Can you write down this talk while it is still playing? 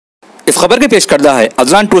इस खबर के पेश करता है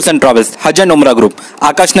अजलान टूर्स एंड ट्रैवल्स हज एंड उमरा group,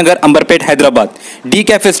 Akash Nagar, Amberpet, Hyderabad. D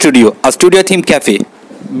cafe studio, a studio theme cafe.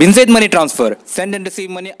 बिनसेट money transfer, send and receive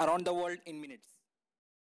money around the world in minutes.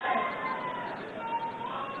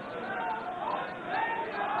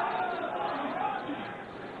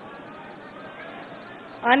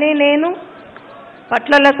 అని నేను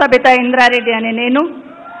పట్లల సబిత ఇంద్రారెడ్డి అనే నేను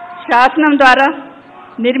శాసనం ద్వారా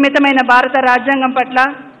నిర్మితమైన భారత రాజ్యాంగం పట్ల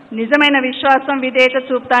నిజమైన విశ్వాసం విధేయత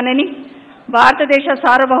చూపుతానని, భారతదేశ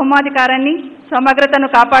సార్వభౌమాధికారాన్ని సమగ్రతను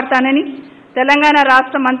కాపాడుతానని, తెలంగాణ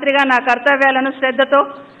రాష్ట్ర మంత్రిగా నా కర్తవ్యాలను శ్రద్ధతో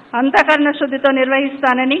అంతఃకరణ శుద్ధితో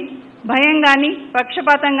నిర్వహిస్తానని, భయం కానీ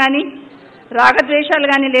పక్షపాతం కానీ రాగద్వేషాలు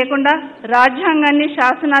కానీ లేకుండా రాజ్యాంగాన్ని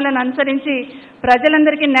శాసనాలను అనుసరించి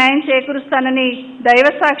ప్రజలందరికీ న్యాయం చేకూరుస్తానని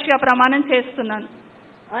దైవసాక్షిగా ప్రమాణం చేస్తున్నాను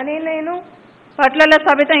అని నేను పట్లల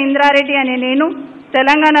సబిత ఇంద్రారెడ్డి అనే నేను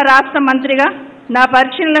తెలంగాణ రాష్ట్ర మంత్రిగా నా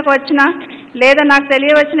పరిశీలనకు వచ్చిన లేదా నాకు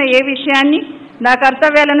తెలియవచ్చిన ఏ విషయాన్ని నా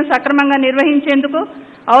కర్తవ్యాలను సక్రమంగా నిర్వహించేందుకు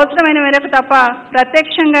అవసరమైన మేరకు తప్ప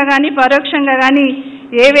ప్రత్యక్షంగా కానీ పరోక్షంగా కానీ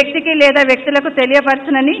ఏ వ్యక్తికి లేదా వ్యక్తులకు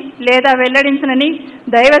తెలియపరచనని లేదా వెల్లడించనని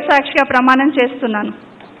దైవసాక్షిగా ప్రమాణం చేస్తున్నాను.